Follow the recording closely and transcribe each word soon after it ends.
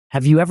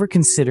Have you ever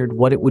considered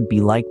what it would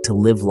be like to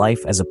live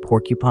life as a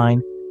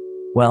porcupine?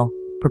 Well,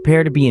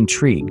 prepare to be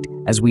intrigued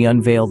as we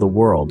unveil the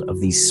world of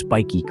these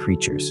spiky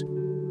creatures.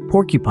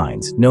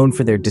 Porcupines, known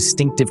for their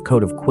distinctive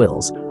coat of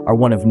quills, are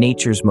one of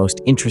nature's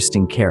most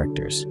interesting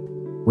characters.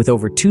 With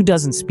over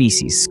 24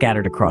 species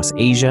scattered across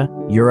Asia,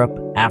 Europe,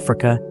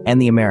 Africa,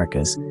 and the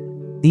Americas,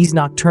 these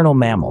nocturnal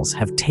mammals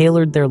have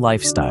tailored their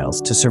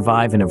lifestyles to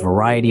survive in a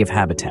variety of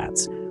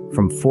habitats,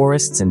 from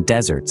forests and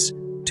deserts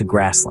to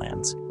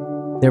grasslands.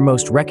 Their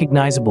most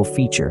recognizable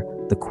feature,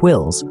 the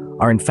quills,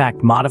 are in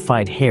fact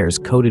modified hairs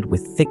coated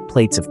with thick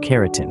plates of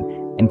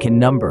keratin and can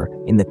number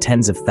in the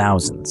tens of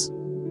thousands.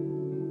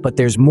 But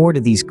there's more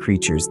to these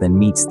creatures than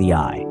meets the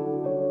eye.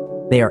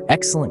 They are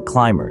excellent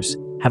climbers,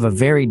 have a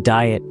varied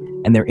diet,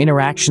 and their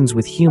interactions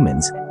with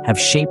humans have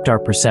shaped our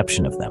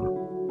perception of them.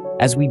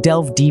 As we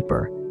delve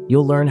deeper,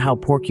 you'll learn how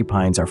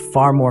porcupines are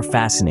far more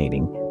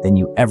fascinating than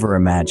you ever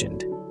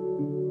imagined.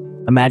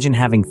 Imagine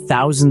having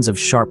thousands of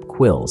sharp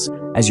quills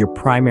as your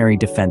primary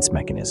defense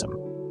mechanism.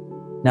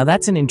 Now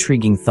that's an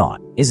intriguing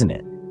thought, isn't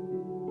it?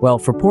 Well,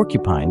 for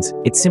porcupines,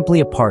 it's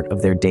simply a part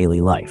of their daily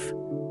life.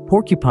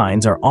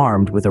 Porcupines are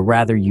armed with a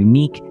rather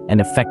unique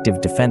and effective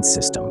defense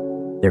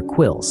system, their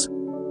quills.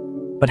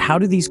 But how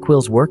do these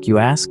quills work, you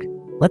ask?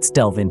 Let's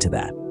delve into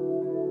that.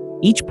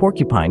 Each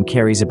porcupine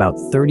carries about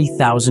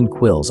 30,000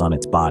 quills on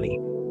its body.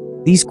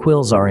 These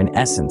quills are, in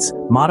essence,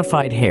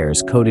 modified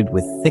hairs coated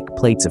with thick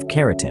plates of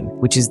keratin,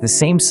 which is the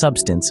same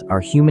substance our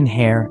human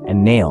hair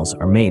and nails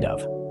are made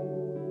of.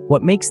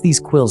 What makes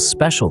these quills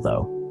special,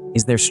 though,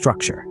 is their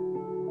structure.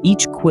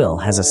 Each quill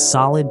has a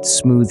solid,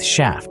 smooth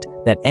shaft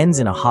that ends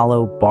in a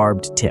hollow,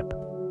 barbed tip.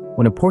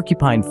 When a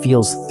porcupine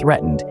feels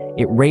threatened,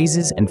 it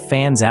raises and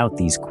fans out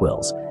these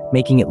quills,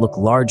 making it look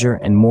larger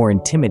and more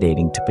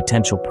intimidating to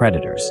potential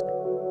predators.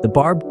 The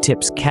barbed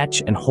tips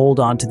catch and hold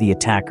onto the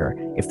attacker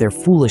if they're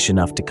foolish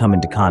enough to come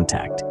into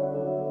contact.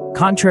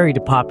 Contrary to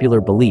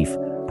popular belief,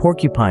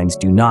 porcupines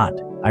do not,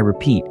 I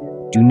repeat,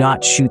 do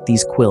not shoot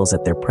these quills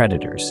at their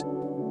predators.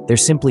 They're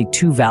simply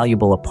too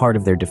valuable a part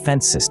of their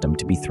defense system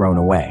to be thrown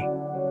away.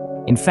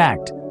 In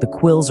fact, the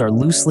quills are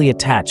loosely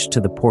attached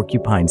to the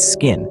porcupine's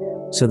skin,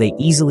 so they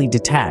easily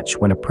detach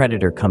when a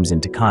predator comes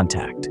into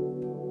contact.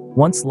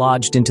 Once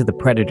lodged into the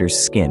predator's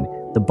skin,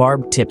 the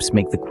barbed tips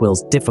make the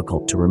quills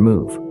difficult to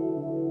remove.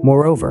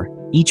 Moreover,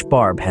 each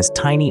barb has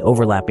tiny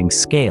overlapping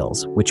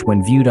scales, which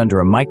when viewed under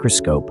a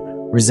microscope,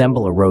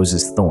 resemble a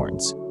rose's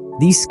thorns.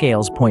 These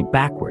scales point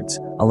backwards,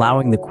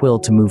 allowing the quill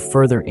to move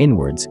further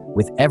inwards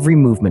with every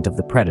movement of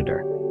the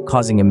predator,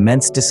 causing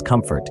immense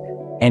discomfort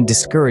and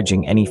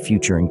discouraging any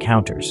future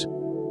encounters.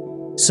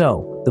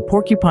 So, the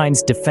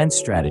porcupine's defense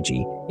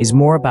strategy is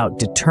more about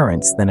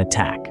deterrence than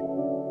attack.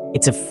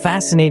 It's a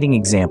fascinating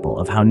example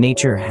of how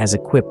nature has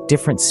equipped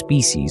different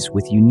species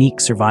with unique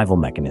survival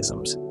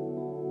mechanisms.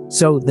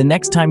 So, the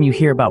next time you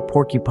hear about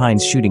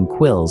porcupines shooting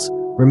quills,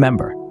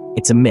 remember,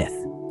 it's a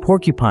myth.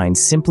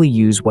 Porcupines simply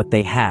use what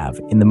they have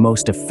in the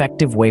most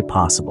effective way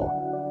possible,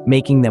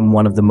 making them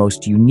one of the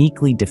most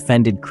uniquely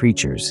defended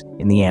creatures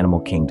in the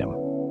animal kingdom.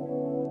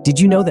 Did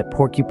you know that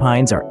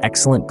porcupines are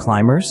excellent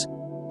climbers?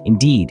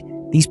 Indeed,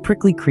 these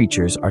prickly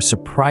creatures are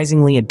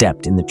surprisingly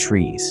adept in the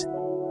trees.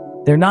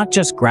 They're not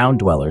just ground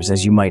dwellers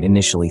as you might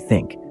initially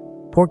think.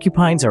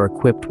 Porcupines are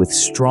equipped with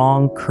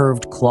strong,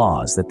 curved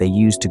claws that they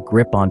use to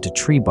grip onto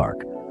tree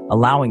bark,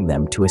 allowing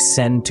them to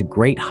ascend to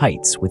great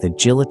heights with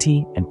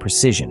agility and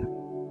precision.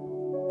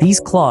 These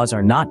claws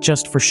are not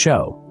just for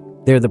show.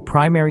 They're the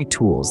primary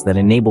tools that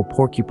enable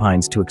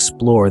porcupines to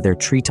explore their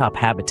treetop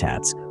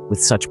habitats with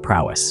such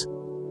prowess.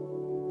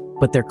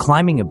 But their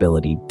climbing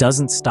ability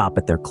doesn't stop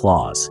at their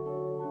claws.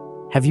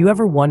 Have you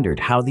ever wondered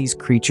how these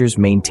creatures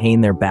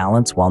maintain their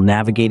balance while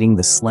navigating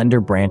the slender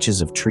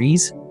branches of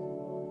trees?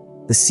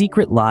 The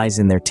secret lies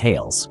in their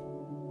tails.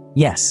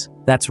 Yes,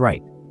 that's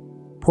right.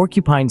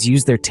 Porcupines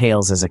use their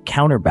tails as a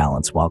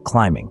counterbalance while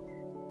climbing.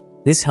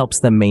 This helps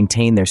them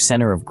maintain their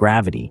center of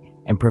gravity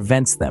and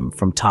prevents them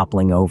from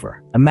toppling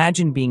over.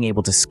 Imagine being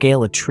able to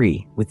scale a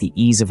tree with the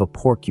ease of a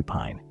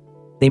porcupine.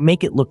 They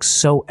make it look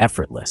so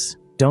effortless,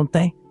 don't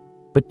they?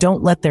 But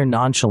don't let their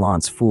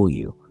nonchalance fool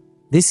you.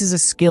 This is a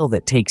skill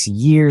that takes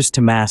years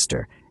to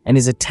master and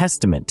is a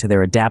testament to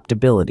their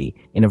adaptability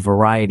in a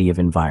variety of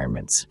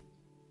environments.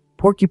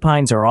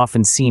 Porcupines are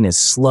often seen as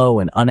slow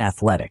and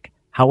unathletic.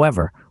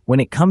 However, when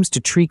it comes to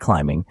tree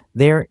climbing,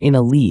 they're in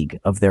a league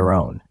of their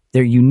own.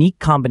 Their unique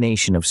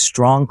combination of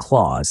strong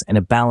claws and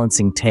a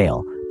balancing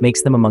tail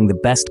makes them among the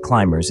best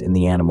climbers in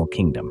the animal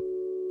kingdom.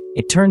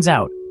 It turns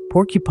out,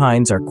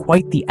 porcupines are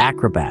quite the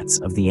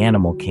acrobats of the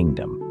animal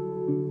kingdom.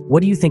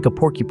 What do you think a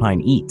porcupine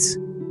eats?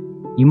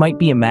 You might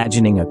be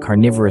imagining a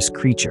carnivorous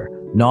creature,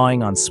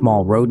 gnawing on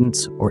small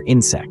rodents or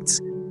insects.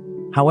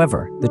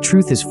 However, the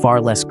truth is far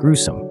less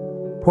gruesome.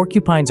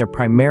 Porcupines are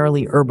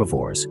primarily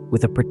herbivores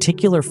with a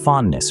particular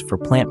fondness for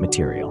plant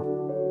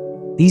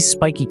material. These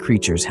spiky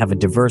creatures have a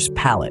diverse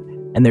palate,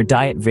 and their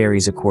diet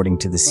varies according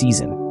to the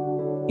season.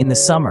 In the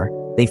summer,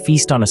 they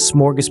feast on a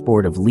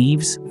smorgasbord of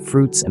leaves,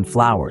 fruits, and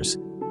flowers.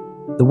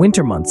 The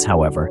winter months,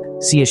 however,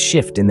 see a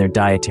shift in their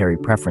dietary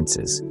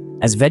preferences.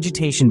 As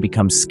vegetation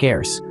becomes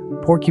scarce,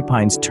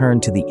 porcupines turn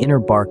to the inner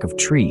bark of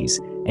trees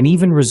and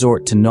even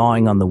resort to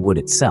gnawing on the wood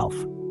itself.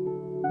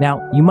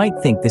 Now, you might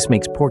think this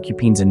makes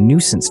porcupines a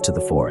nuisance to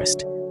the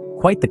forest.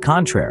 Quite the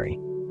contrary.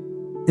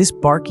 This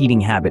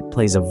bark-eating habit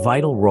plays a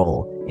vital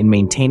role in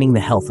maintaining the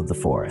health of the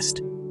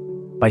forest.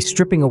 By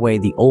stripping away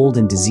the old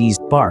and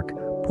diseased bark,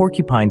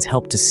 porcupines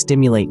help to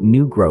stimulate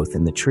new growth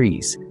in the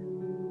trees.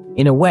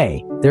 In a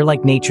way, they're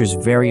like nature's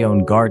very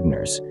own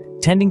gardeners,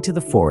 tending to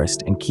the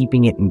forest and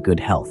keeping it in good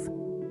health.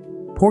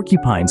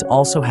 Porcupines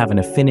also have an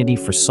affinity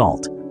for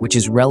salt, which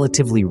is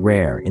relatively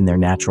rare in their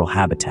natural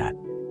habitat.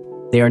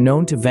 They are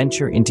known to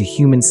venture into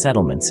human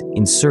settlements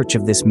in search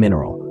of this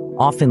mineral,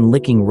 often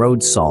licking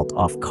road salt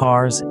off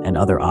cars and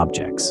other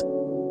objects.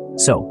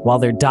 So, while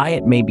their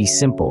diet may be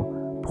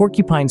simple,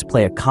 porcupines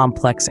play a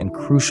complex and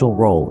crucial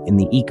role in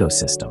the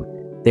ecosystem.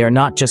 They are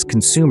not just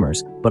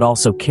consumers, but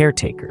also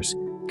caretakers,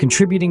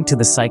 contributing to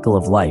the cycle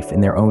of life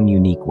in their own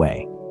unique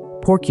way.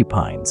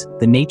 Porcupines,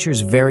 the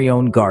nature's very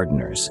own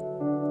gardeners.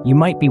 You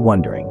might be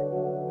wondering,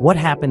 what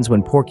happens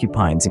when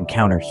porcupines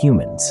encounter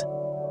humans?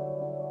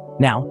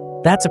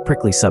 Now, that's a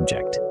prickly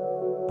subject.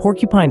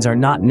 Porcupines are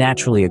not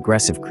naturally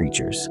aggressive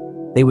creatures.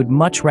 They would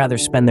much rather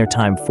spend their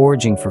time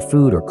foraging for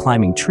food or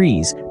climbing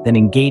trees than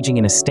engaging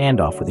in a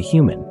standoff with a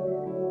human.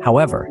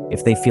 However,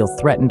 if they feel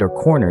threatened or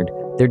cornered,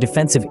 their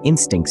defensive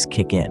instincts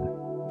kick in.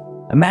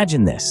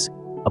 Imagine this: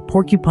 a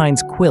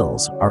porcupine's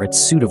quills are its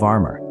suit of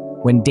armor.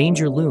 When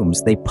danger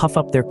looms, they puff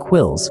up their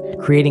quills,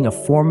 creating a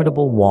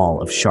formidable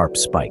wall of sharp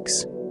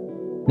spikes.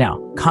 Now,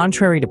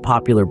 contrary to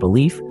popular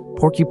belief,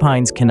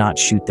 porcupines cannot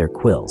shoot their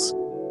quills.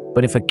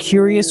 But if a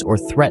curious or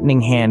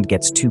threatening hand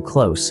gets too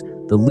close,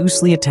 the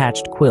loosely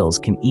attached quills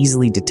can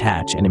easily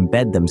detach and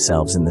embed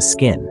themselves in the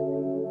skin.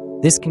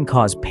 This can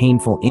cause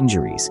painful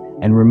injuries,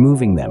 and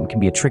removing them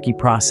can be a tricky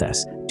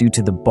process due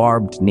to the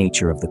barbed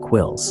nature of the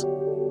quills.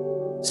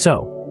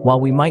 So, while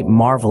we might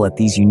marvel at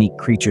these unique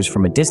creatures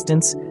from a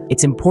distance,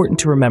 it's important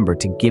to remember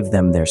to give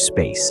them their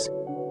space.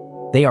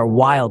 They are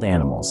wild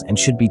animals and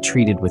should be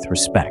treated with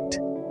respect.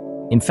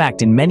 In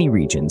fact, in many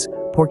regions,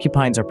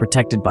 porcupines are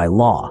protected by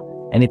law,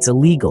 and it's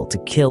illegal to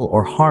kill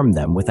or harm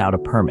them without a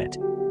permit.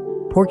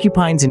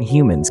 Porcupines and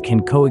humans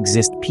can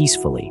coexist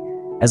peacefully,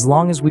 as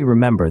long as we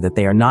remember that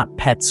they are not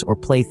pets or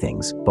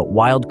playthings, but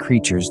wild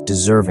creatures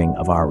deserving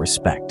of our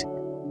respect.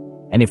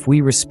 And if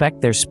we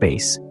respect their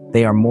space,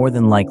 they are more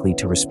than likely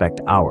to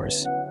respect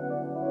ours.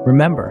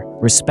 Remember,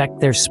 respect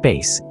their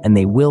space, and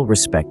they will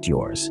respect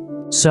yours.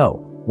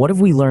 So, what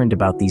have we learned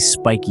about these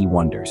spiky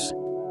wonders?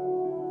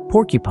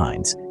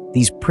 Porcupines,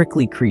 these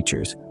prickly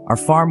creatures, are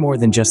far more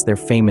than just their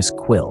famous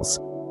quills.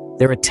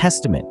 They're a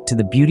testament to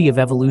the beauty of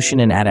evolution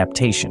and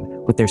adaptation,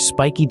 with their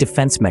spiky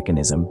defense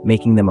mechanism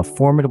making them a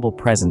formidable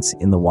presence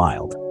in the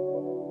wild.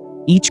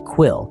 Each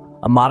quill,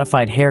 a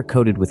modified hair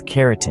coated with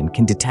keratin,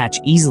 can detach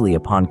easily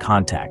upon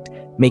contact,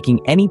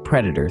 making any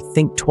predator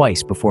think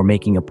twice before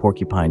making a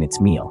porcupine its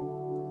meal.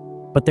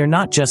 But they're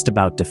not just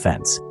about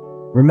defense.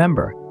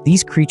 Remember,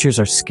 these creatures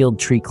are skilled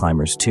tree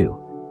climbers too.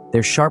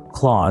 Their sharp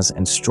claws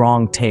and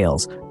strong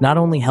tails not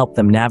only help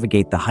them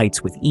navigate the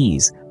heights with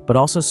ease, but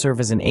also serve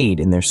as an aid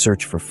in their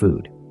search for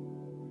food.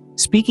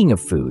 Speaking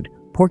of food,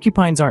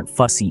 porcupines aren't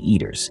fussy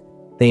eaters.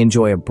 They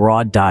enjoy a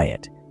broad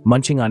diet,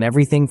 munching on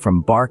everything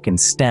from bark and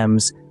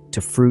stems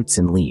to fruits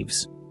and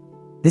leaves.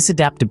 This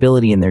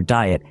adaptability in their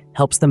diet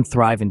helps them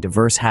thrive in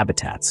diverse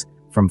habitats,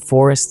 from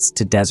forests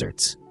to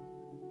deserts.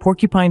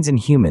 Porcupines and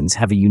humans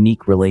have a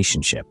unique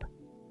relationship.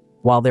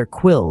 While their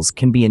quills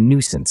can be a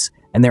nuisance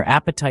and their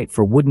appetite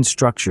for wooden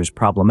structures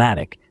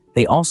problematic,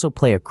 they also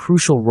play a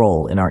crucial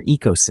role in our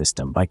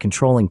ecosystem by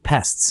controlling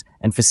pests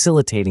and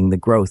facilitating the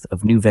growth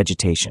of new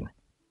vegetation.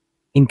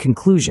 In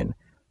conclusion,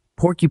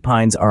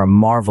 porcupines are a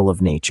marvel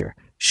of nature,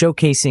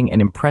 showcasing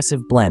an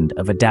impressive blend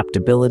of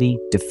adaptability,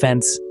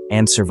 defense,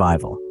 and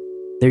survival.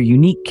 Their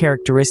unique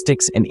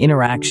characteristics and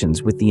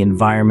interactions with the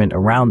environment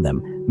around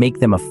them make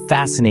them a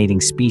fascinating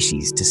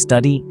species to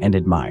study and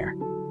admire.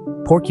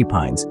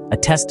 Porcupines, a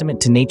testament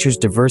to nature's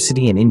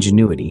diversity and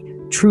ingenuity,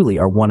 truly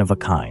are one of a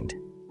kind.